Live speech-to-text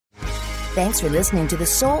Thanks for listening to the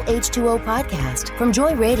Soul H2O podcast from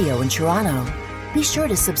Joy Radio in Toronto. Be sure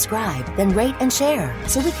to subscribe, then rate and share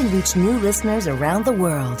so we can reach new listeners around the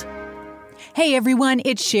world. Hey everyone,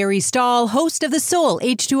 it's Sherry Stahl, host of the Soul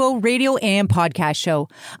H2O radio and podcast show.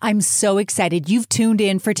 I'm so excited you've tuned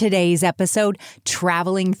in for today's episode,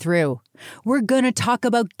 Traveling Through. We're going to talk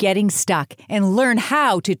about getting stuck and learn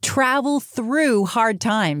how to travel through hard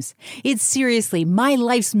times. It's seriously my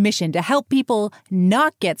life's mission to help people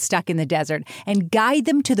not get stuck in the desert and guide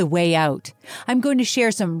them to the way out. I'm going to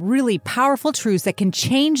share some really powerful truths that can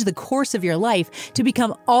change the course of your life to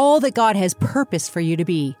become all that God has purposed for you to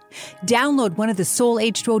be. Download one of the Soul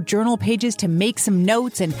H2O journal pages to make some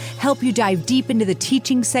notes and help you dive deep into the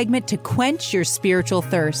teaching segment to quench your spiritual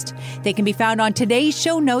thirst. They can be found on today's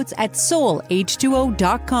show notes at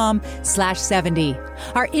soulh2o.com/70.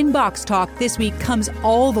 Our inbox talk this week comes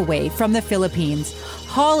all the way from the Philippines.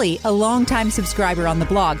 Holly, a longtime subscriber on the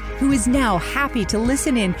blog, who is now happy to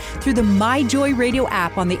listen in through the My Joy Radio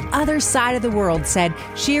app on the other side of the world, said,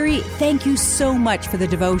 Sherry, thank you so much for the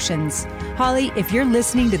devotions. Holly, if you're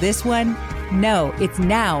listening to this one, know it's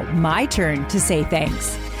now my turn to say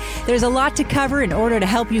thanks. There's a lot to cover in order to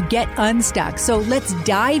help you get unstuck, so let's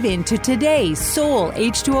dive into today's Soul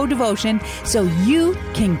H2O devotion so you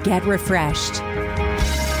can get refreshed.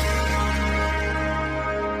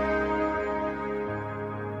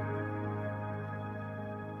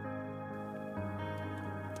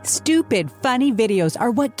 Stupid, funny videos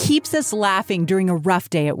are what keeps us laughing during a rough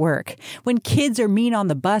day at work, when kids are mean on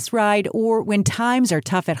the bus ride, or when times are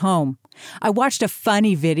tough at home. I watched a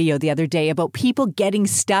funny video the other day about people getting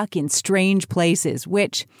stuck in strange places,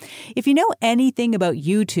 which, if you know anything about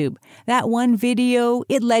YouTube, that one video,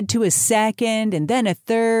 it led to a second and then a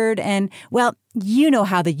third, and, well, you know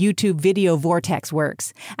how the YouTube video vortex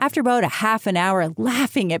works. After about a half an hour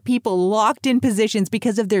laughing at people locked in positions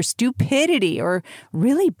because of their stupidity or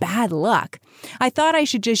really bad luck, I thought I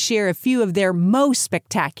should just share a few of their most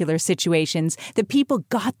spectacular situations that people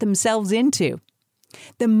got themselves into.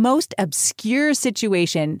 The most obscure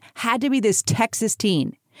situation had to be this Texas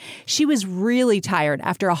teen. She was really tired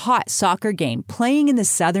after a hot soccer game playing in the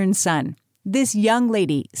southern sun. This young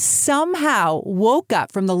lady somehow woke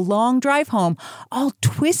up from the long drive home all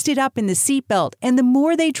twisted up in the seatbelt, and the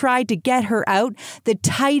more they tried to get her out, the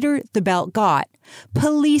tighter the belt got.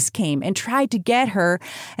 Police came and tried to get her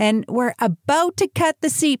and were about to cut the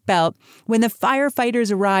seatbelt when the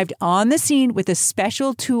firefighters arrived on the scene with a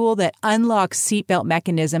special tool that unlocks seatbelt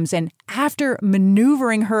mechanisms, and after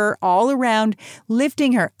maneuvering her all around,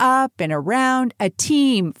 lifting her up and around, a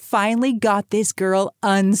team finally got this girl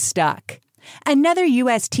unstuck. Another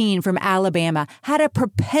U.S. teen from Alabama had a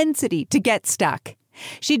propensity to get stuck.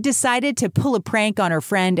 She decided to pull a prank on her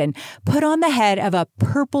friend and put on the head of a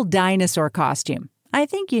purple dinosaur costume. I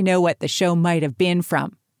think you know what the show might have been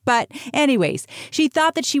from. But anyways, she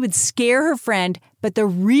thought that she would scare her friend, but the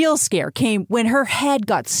real scare came when her head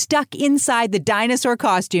got stuck inside the dinosaur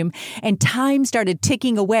costume and time started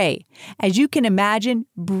ticking away. As you can imagine,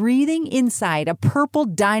 breathing inside a purple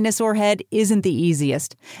dinosaur head isn't the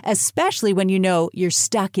easiest, especially when you know you're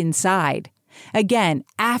stuck inside. Again,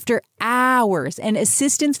 after hours and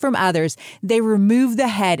assistance from others, they removed the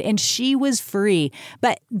head and she was free.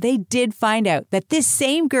 But they did find out that this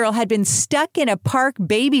same girl had been stuck in a park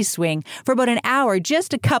baby swing for about an hour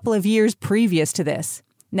just a couple of years previous to this.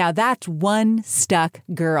 Now that's one stuck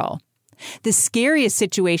girl. The scariest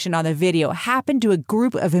situation on the video happened to a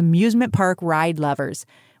group of amusement park ride lovers.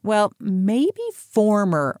 Well, maybe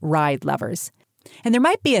former ride lovers. And there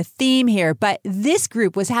might be a theme here, but this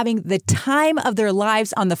group was having the time of their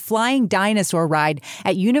lives on the flying dinosaur ride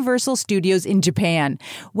at Universal Studios in Japan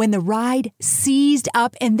when the ride seized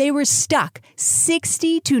up and they were stuck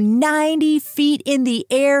 60 to 90 feet in the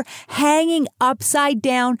air, hanging upside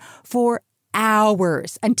down for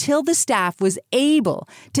hours until the staff was able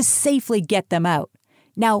to safely get them out.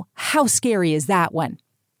 Now, how scary is that one?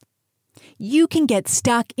 You can get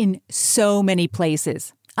stuck in so many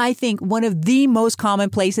places. I think one of the most common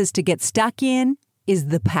places to get stuck in is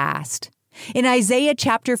the past. In Isaiah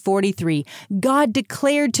chapter 43, God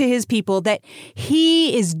declared to his people that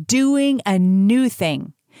he is doing a new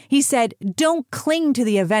thing. He said, don't cling to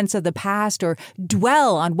the events of the past or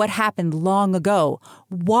dwell on what happened long ago.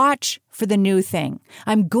 Watch for the new thing.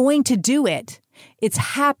 I'm going to do it. It's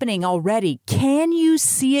happening already. Can you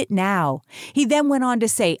see it now? He then went on to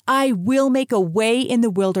say, I will make a way in the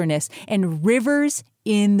wilderness and rivers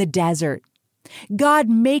in the desert. God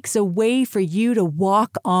makes a way for you to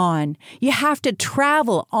walk on. You have to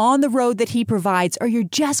travel on the road that He provides, or you're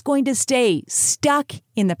just going to stay stuck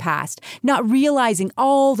in the past, not realizing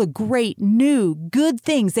all the great, new, good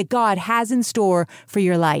things that God has in store for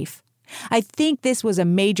your life. I think this was a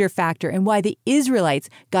major factor in why the Israelites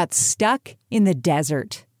got stuck in the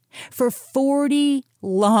desert. For 40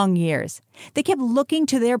 long years, they kept looking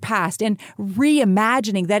to their past and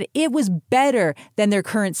reimagining that it was better than their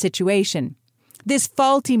current situation. This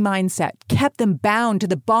faulty mindset kept them bound to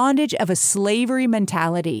the bondage of a slavery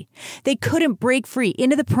mentality. They couldn't break free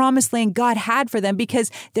into the promised land God had for them because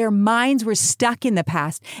their minds were stuck in the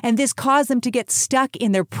past, and this caused them to get stuck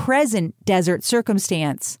in their present desert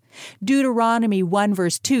circumstance. Deuteronomy 1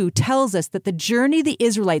 verse 2 tells us that the journey the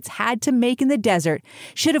Israelites had to make in the desert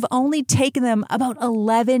should have only taken them about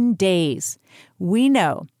 11 days. We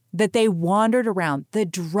know that they wandered around the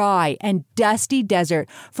dry and dusty desert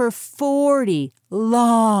for 40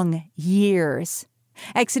 long years.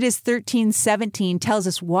 Exodus 13:17 tells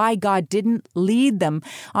us why God didn't lead them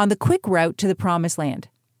on the quick route to the promised land.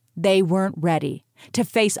 They weren't ready to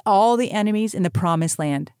face all the enemies in the promised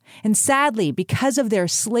land. And sadly, because of their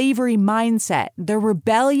slavery mindset, their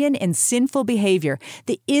rebellion and sinful behavior,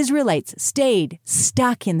 the Israelites stayed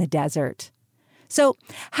stuck in the desert. So,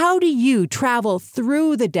 how do you travel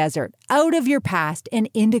through the desert, out of your past, and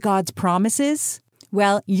into God's promises?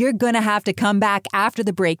 Well, you're going to have to come back after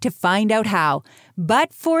the break to find out how.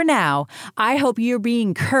 But for now, I hope you're being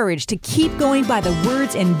encouraged to keep going by the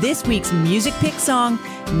words in this week's Music Pick song,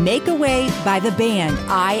 Make a Way by the band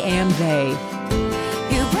I Am They.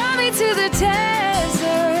 You brought me to the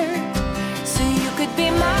desert so you could be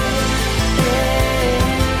mine.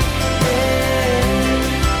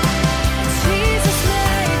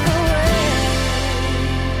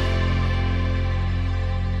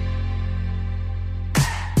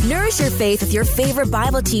 Nourish your faith with your favorite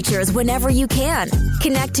Bible teachers whenever you can.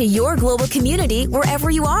 Connect to your global community wherever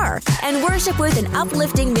you are. And worship with an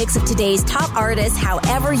uplifting mix of today's top artists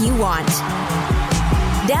however you want.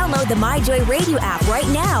 Download the MyJoy Radio app right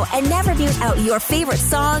now and never mute out your favorite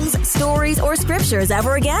songs, stories, or scriptures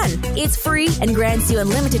ever again. It's free and grants you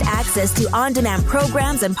unlimited access to on-demand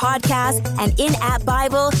programs and podcasts, an in-app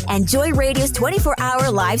Bible, and Joy Radio's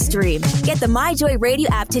 24-hour live stream. Get the MyJoy Radio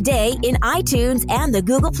app today in iTunes and the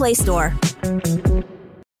Google Play Store.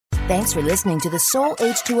 Thanks for listening to the Soul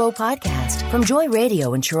H2O podcast from Joy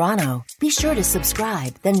Radio in Toronto. Be sure to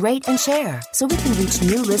subscribe, then rate and share so we can reach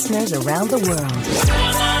new listeners around the world.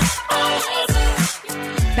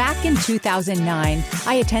 Back in 2009,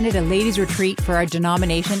 I attended a ladies' retreat for our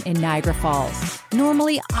denomination in Niagara Falls.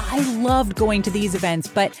 Normally, I loved going to these events,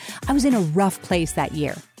 but I was in a rough place that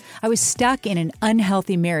year. I was stuck in an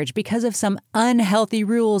unhealthy marriage because of some unhealthy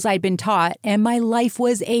rules I'd been taught, and my life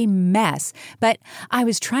was a mess. But I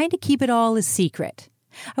was trying to keep it all a secret.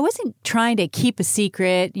 I wasn't trying to keep a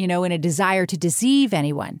secret, in a desire to deceive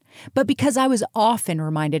anyone, but because I was often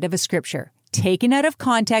reminded of a scripture taken out of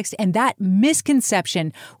context, and that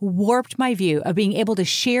misconception warped my view of being able to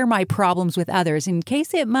share my problems with others in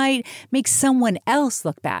case it might make someone else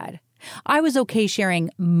look bad. I was okay sharing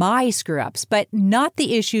my screw-ups, but not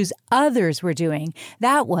the issues others were doing.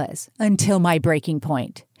 That was until my breaking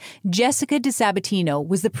point. Jessica DeSabatino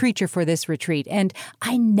was the preacher for this retreat, and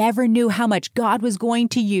I never knew how much God was going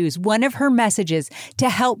to use one of her messages to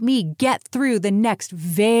help me get through the next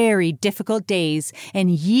very difficult days and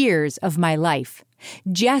years of my life.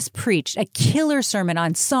 Jess preached a killer sermon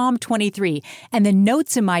on Psalm 23, and the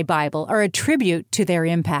notes in my Bible are a tribute to their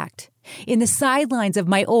impact. In the sidelines of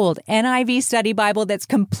my old NIV study Bible that's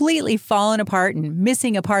completely fallen apart and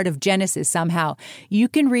missing a part of Genesis somehow, you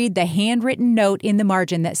can read the handwritten note in the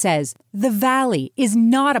margin that says, "The valley is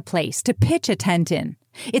not a place to pitch a tent in.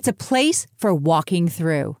 It's a place for walking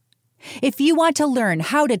through." If you want to learn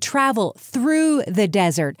how to travel through the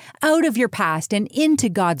desert, out of your past and into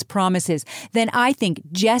God's promises, then I think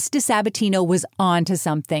Jess DeSabatino was onto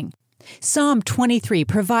something. Psalm 23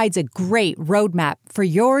 provides a great roadmap for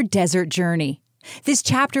your desert journey. This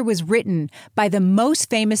chapter was written by the most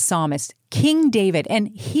famous psalmist, King David, and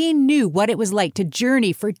he knew what it was like to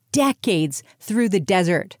journey for decades through the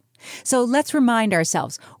desert. So let's remind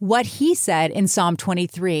ourselves what he said in Psalm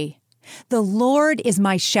 23. "The Lord is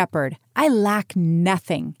my shepherd. I lack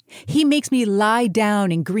nothing. He makes me lie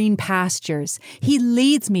down in green pastures. He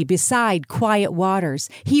leads me beside quiet waters.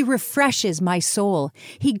 He refreshes my soul.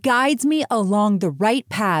 He guides me along the right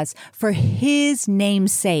paths for His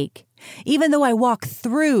name's sake. Even though I walk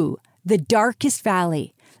through the darkest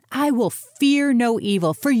valley, I will fear no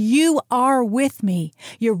evil, for You are with me.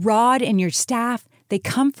 Your rod and Your staff, they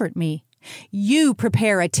comfort me. You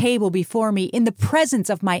prepare a table before me in the presence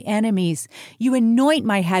of my enemies. You anoint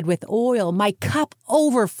my head with oil. My cup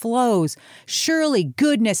overflows. Surely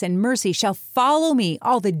goodness and mercy shall follow me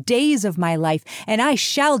all the days of my life, and I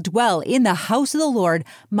shall dwell in the house of the Lord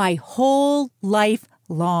my whole life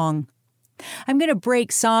long. I'm going to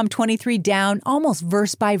break Psalm 23 down almost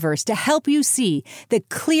verse by verse to help you see the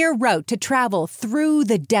clear route to travel through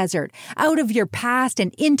the desert, out of your past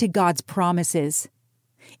and into God's promises.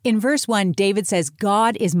 In verse 1, David says,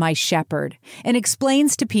 God is my shepherd, and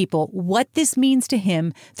explains to people what this means to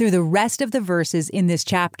him through the rest of the verses in this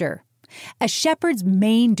chapter. A shepherd's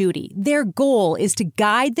main duty, their goal, is to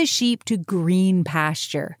guide the sheep to green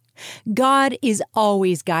pasture. God is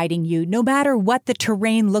always guiding you, no matter what the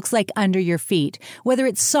terrain looks like under your feet, whether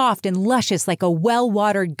it's soft and luscious like a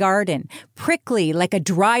well-watered garden, prickly like a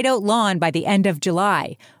dried-out lawn by the end of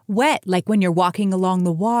July, wet like when you're walking along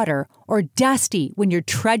the water, or dusty when you're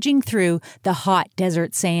trudging through the hot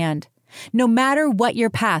desert sand. No matter what your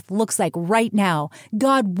path looks like right now,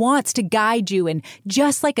 God wants to guide you, and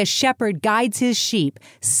just like a shepherd guides his sheep,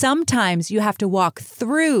 sometimes you have to walk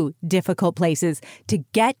through difficult places to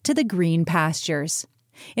get to the green pastures.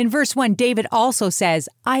 In verse 1, David also says,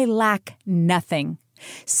 I lack nothing.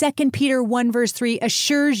 2 Peter 1 verse 3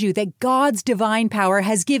 assures you that God's divine power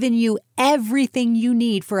has given you everything you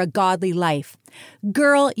need for a godly life.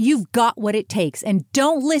 Girl, you've got what it takes, and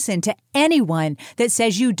don't listen to anyone that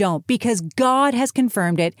says you don't, because God has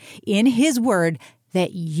confirmed it in his word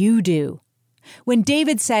that you do. When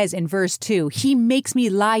David says in verse 2, he makes me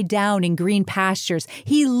lie down in green pastures,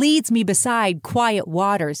 he leads me beside quiet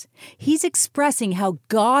waters, he's expressing how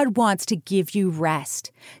God wants to give you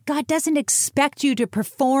rest. God doesn't expect you to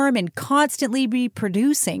perform and constantly be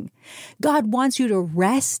producing. God wants you to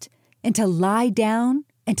rest and to lie down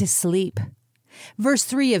and to sleep. Verse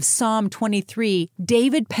 3 of Psalm 23,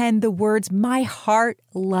 David penned the words, my heart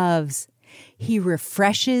loves. He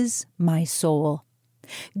refreshes my soul.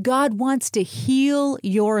 God wants to heal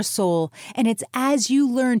your soul, and it's as you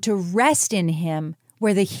learn to rest in him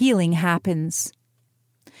where the healing happens.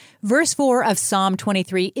 Verse 4 of Psalm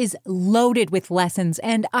 23 is loaded with lessons,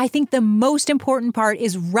 and I think the most important part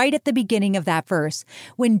is right at the beginning of that verse,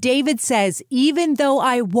 when David says, even though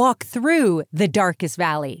I walk through the darkest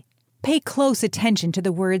valley. Pay close attention to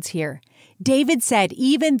the words here. David said,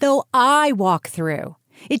 even though I walk through.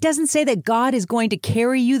 It doesn't say that God is going to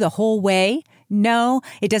carry you the whole way. No,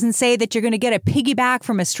 it doesn't say that you're going to get a piggyback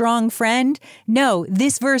from a strong friend. No,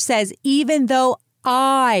 this verse says, even though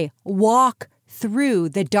I walk through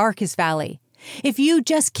the darkest valley. If you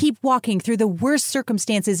just keep walking through the worst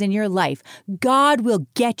circumstances in your life, God will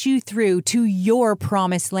get you through to your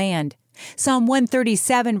promised land. Psalm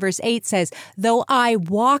 137 verse 8 says, though I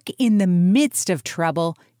walk in the midst of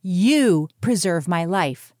trouble, you preserve my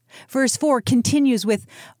life. Verse 4 continues with,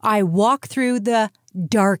 I walk through the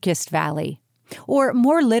darkest valley. Or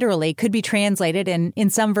more literally could be translated, and in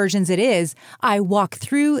some versions it is, I walk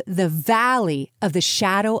through the valley of the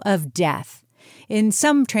shadow of death. In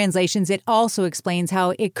some translations, it also explains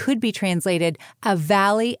how it could be translated a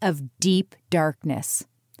valley of deep darkness.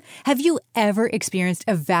 Have you ever experienced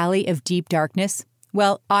a valley of deep darkness?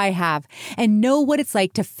 Well, I have, and know what it's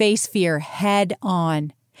like to face fear head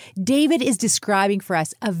on. David is describing for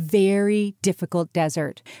us a very difficult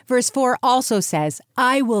desert. Verse 4 also says,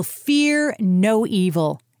 I will fear no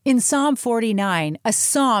evil. In Psalm 49, a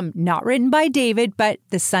psalm not written by David, but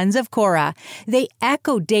the sons of Korah, they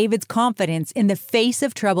echo David's confidence in the face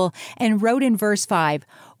of trouble and wrote in verse 5,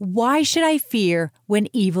 why should I fear when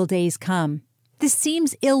evil days come? This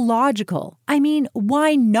seems illogical. I mean,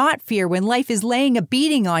 why not fear when life is laying a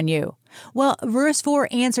beating on you? Well, verse 4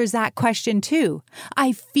 answers that question too.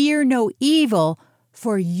 I fear no evil,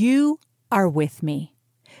 for you are with me.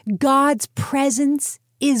 God's presence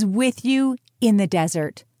is with you in the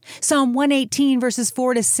desert. Psalm 118 verses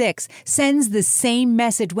 4-6 sends the same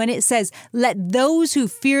message when it says, let those who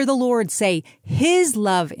fear the Lord say, his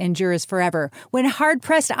love endures forever. When hard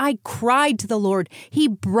pressed, I cried to the Lord. He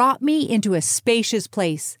brought me into a spacious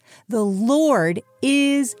place. The Lord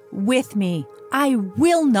is with me. I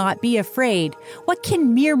will not be afraid. What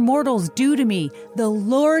can mere mortals do to me? The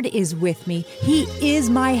Lord is with me. He is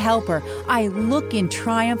my helper. I look in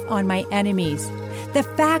triumph on my enemies. The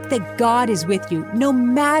fact that God is with you, no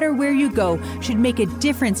matter where you go, should make a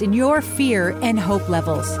difference in your fear and hope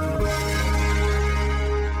levels.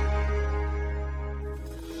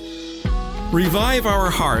 Revive Our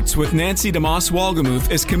Hearts with Nancy DeMoss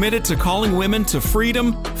Wolgemuth is committed to calling women to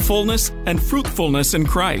freedom, fullness, and fruitfulness in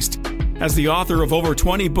Christ. As the author of over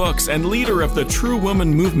 20 books and leader of the True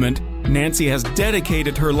Woman movement, Nancy has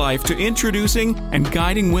dedicated her life to introducing and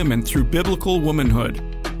guiding women through biblical womanhood.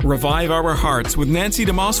 Revive Our Hearts with Nancy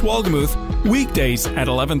DeMoss Wolgemuth, weekdays at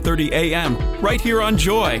 11:30 a.m. right here on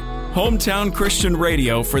Joy, hometown Christian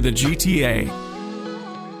radio for the GTA.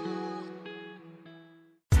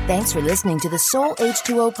 Thanks for listening to the Soul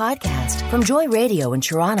H2O podcast from Joy Radio in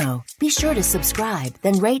Toronto. Be sure to subscribe,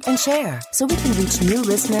 then rate and share so we can reach new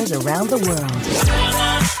listeners around the world.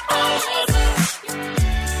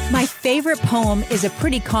 My favorite poem is a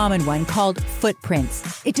pretty common one called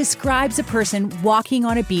Footprints. It describes a person walking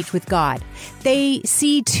on a beach with God. They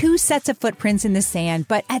see two sets of footprints in the sand,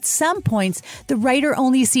 but at some points, the writer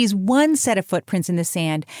only sees one set of footprints in the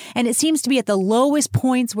sand, and it seems to be at the lowest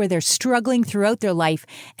points where they're struggling throughout their life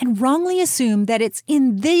and wrongly assume that it's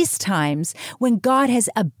in these times when God has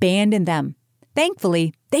abandoned them.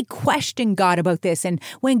 Thankfully, they question God about this, and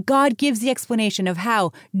when God gives the explanation of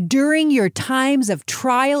how, during your times of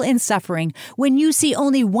trial and suffering, when you see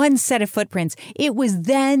only one set of footprints, it was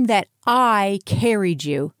then that I carried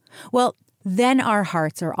you. Well, then our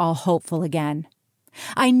hearts are all hopeful again.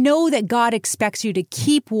 I know that God expects you to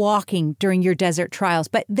keep walking during your desert trials,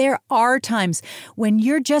 but there are times when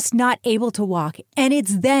you're just not able to walk, and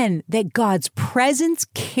it's then that God's presence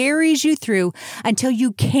carries you through until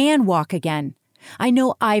you can walk again. I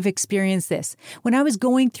know I've experienced this. When I was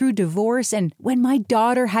going through divorce and when my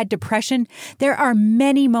daughter had depression, there are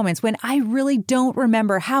many moments when I really don't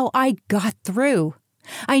remember how I got through.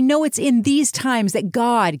 I know it's in these times that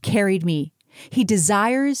God carried me. He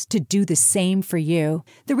desires to do the same for you.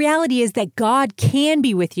 The reality is that God can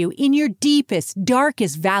be with you in your deepest,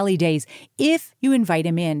 darkest valley days if you invite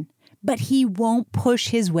Him in, but He won't push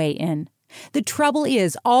His way in. The trouble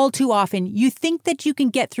is, all too often, you think that you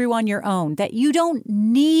can get through on your own, that you don't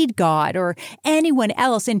need God or anyone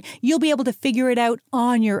else, and you'll be able to figure it out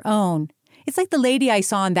on your own. It's like the lady I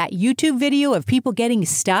saw in that YouTube video of people getting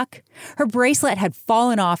stuck. Her bracelet had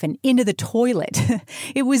fallen off and into the toilet.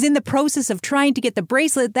 It was in the process of trying to get the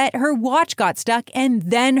bracelet that her watch got stuck and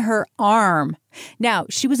then her arm. Now,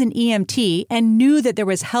 she was an EMT and knew that there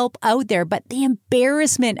was help out there, but the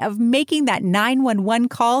embarrassment of making that 911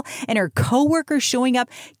 call and her coworker showing up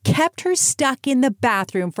kept her stuck in the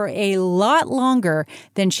bathroom for a lot longer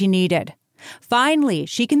than she needed. Finally,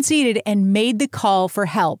 she conceded and made the call for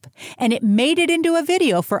help, and it made it into a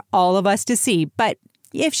video for all of us to see. But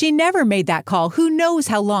if she never made that call, who knows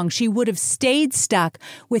how long she would have stayed stuck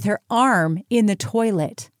with her arm in the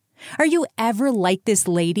toilet. Are you ever like this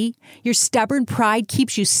lady? Your stubborn pride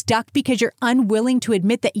keeps you stuck because you're unwilling to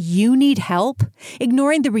admit that you need help,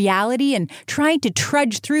 ignoring the reality and trying to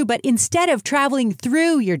trudge through, but instead of traveling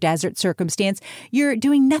through your desert circumstance, you're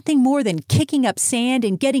doing nothing more than kicking up sand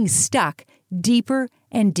and getting stuck deeper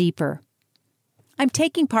and deeper. I'm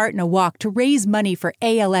taking part in a walk to raise money for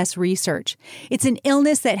ALS research. It's an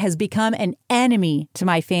illness that has become an enemy to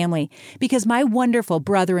my family because my wonderful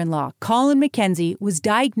brother-in-law, Colin McKenzie, was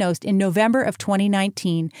diagnosed in November of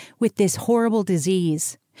 2019 with this horrible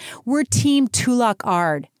disease. We're Team Tulloch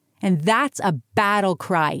Ard, and that's a battle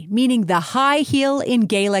cry, meaning the high heel in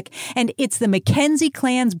Gaelic, and it's the McKenzie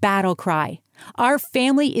clan's battle cry. Our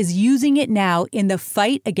family is using it now in the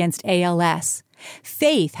fight against ALS.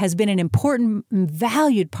 Faith has been an important and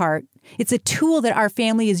valued part. It's a tool that our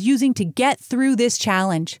family is using to get through this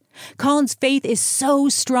challenge. Colin's faith is so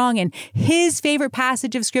strong, and his favorite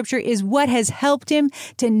passage of Scripture is what has helped him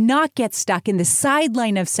to not get stuck in the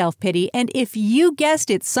sideline of self-pity. And if you guessed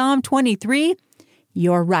it, Psalm 23,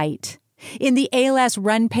 you're right. In the ALS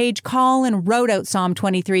Run page, Colin wrote out Psalm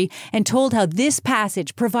 23 and told how this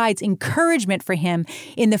passage provides encouragement for him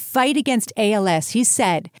in the fight against ALS. He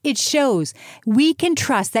said, it shows we can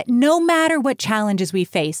trust that no matter what challenges we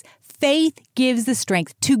face, faith gives the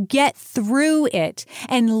strength to get through it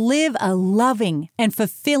and live a loving and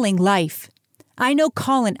fulfilling life. I know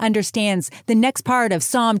Colin understands the next part of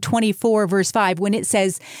Psalm 24, verse 5, when it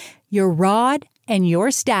says, your rod and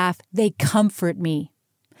your staff, they comfort me.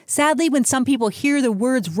 Sadly, when some people hear the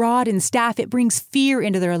words rod and staff, it brings fear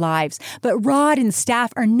into their lives. But rod and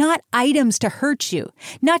staff are not items to hurt you,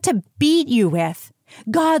 not to beat you with.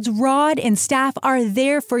 God's rod and staff are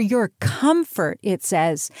there for your comfort, it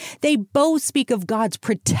says. They both speak of God's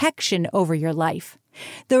protection over your life.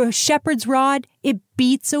 The shepherd's rod, it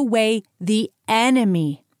beats away the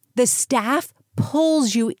enemy. The staff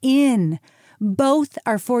pulls you in. Both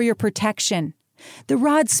are for your protection. The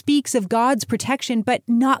rod speaks of God's protection, but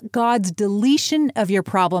not God's deletion of your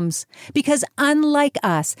problems. Because unlike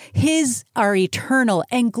us, His are eternal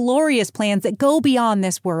and glorious plans that go beyond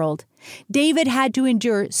this world. David had to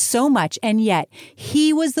endure so much, and yet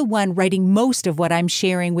he was the one writing most of what I'm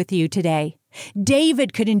sharing with you today.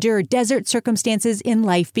 David could endure desert circumstances in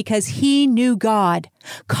life because he knew God.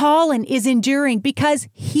 Colin is enduring because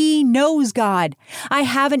he knows God. I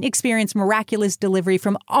haven't experienced miraculous delivery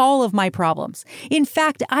from all of my problems. In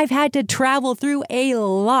fact, I've had to travel through a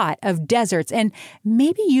lot of deserts, and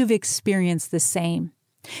maybe you've experienced the same.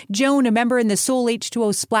 Joan, a member in the Soul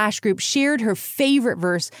H2O Splash group, shared her favorite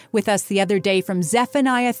verse with us the other day from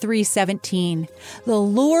Zephaniah 3:17. The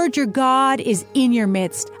Lord your God is in your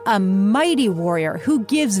midst, a mighty warrior who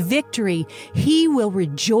gives victory. He will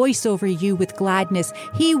rejoice over you with gladness.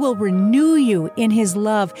 He will renew you in his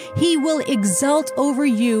love. He will exult over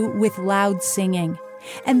you with loud singing.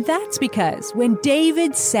 And that's because when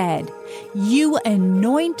David said, "You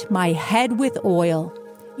anoint my head with oil,"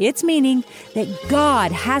 it's meaning that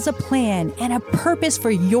God has a plan and a purpose for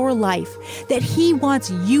your life that he wants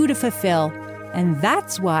you to fulfill. And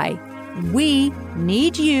that's why we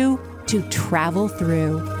need you to travel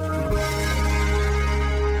through.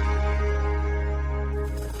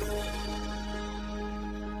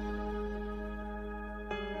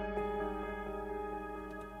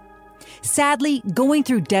 Sadly, going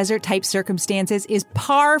through desert-type circumstances is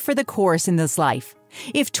par for the course in this life.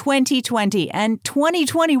 If 2020 and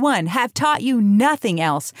 2021 have taught you nothing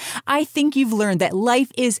else, I think you've learned that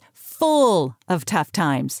life is full of tough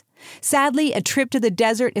times. Sadly, a trip to the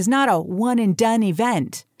desert is not a one-and-done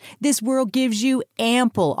event. This world gives you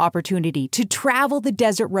ample opportunity to travel the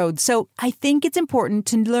desert road, so I think it's important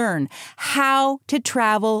to learn how to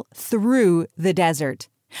travel through the desert.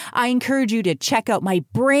 I encourage you to check out my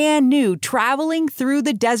brand new Traveling Through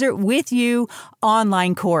the Desert with You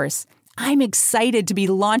online course. I'm excited to be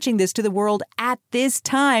launching this to the world at this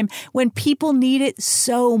time when people need it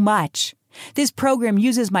so much. This program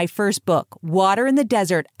uses my first book, Water in the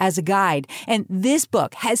Desert, as a guide, and this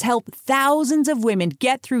book has helped thousands of women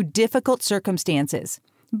get through difficult circumstances.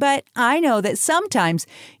 But I know that sometimes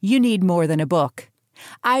you need more than a book.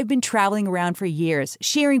 I've been traveling around for years,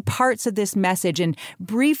 sharing parts of this message and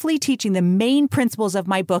briefly teaching the main principles of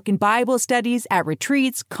my book in Bible studies, at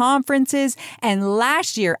retreats, conferences, and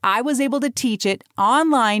last year I was able to teach it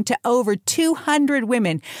online to over 200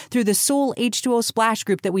 women through the Soul H2O Splash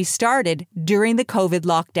group that we started during the COVID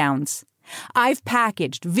lockdowns. I've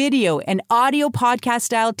packaged video and audio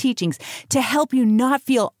podcast-style teachings to help you not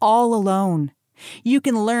feel all alone. You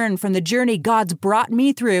can learn from the journey God's brought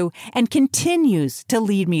me through and continues to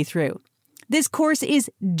lead me through. This course is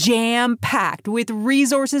jam-packed with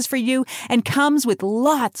resources for you and comes with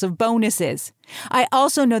lots of bonuses. I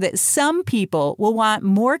also know that some people will want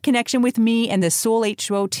more connection with me and the Soul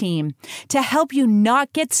H2O team to help you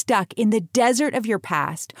not get stuck in the desert of your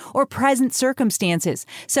past or present circumstances.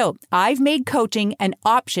 So I've made coaching an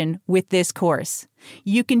option with this course.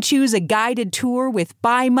 You can choose a guided tour with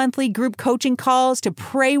bi-monthly group coaching calls to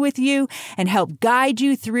pray with you and help guide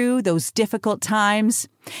you through those difficult times.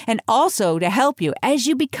 And also to help you as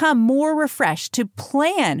you become more refreshed to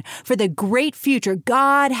plan for the great future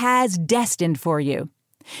God has destined for you.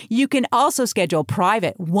 You can also schedule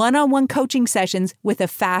private one-on-one coaching sessions with a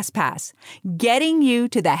Fast Pass, getting you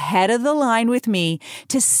to the head of the line with me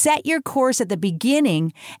to set your course at the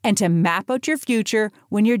beginning and to map out your future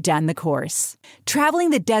when you're done the course.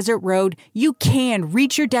 Traveling the desert road, you can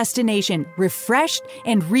reach your destination refreshed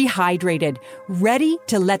and rehydrated, ready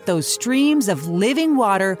to let those streams of living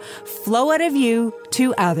water flow out of you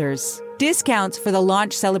to others. Discounts for the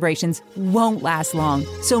launch celebrations won't last long,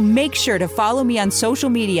 so make sure to follow me on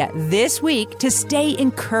social media this week to stay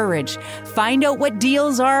encouraged. Find out what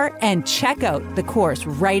deals are and check out the course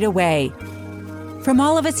right away. From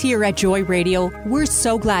all of us here at Joy Radio, we're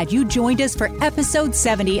so glad you joined us for episode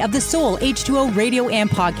 70 of the Soul H2O radio and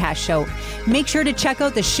podcast show. Make sure to check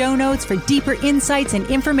out the show notes for deeper insights and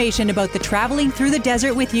information about the Traveling Through the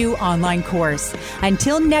Desert with You online course.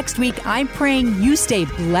 Until next week, I'm praying you stay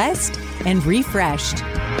blessed and refreshed.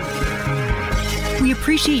 We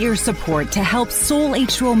appreciate your support to help Soul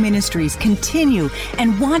H2O Ministries continue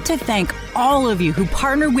and want to thank all of you who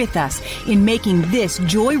partner with us in making this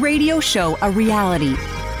Joy Radio show a reality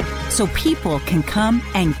so people can come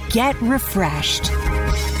and get refreshed.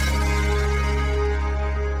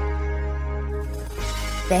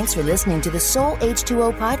 Thanks for listening to the Soul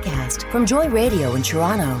H2O podcast from Joy Radio in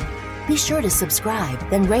Toronto. Be sure to subscribe,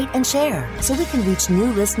 then rate and share so we can reach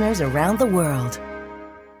new listeners around the world.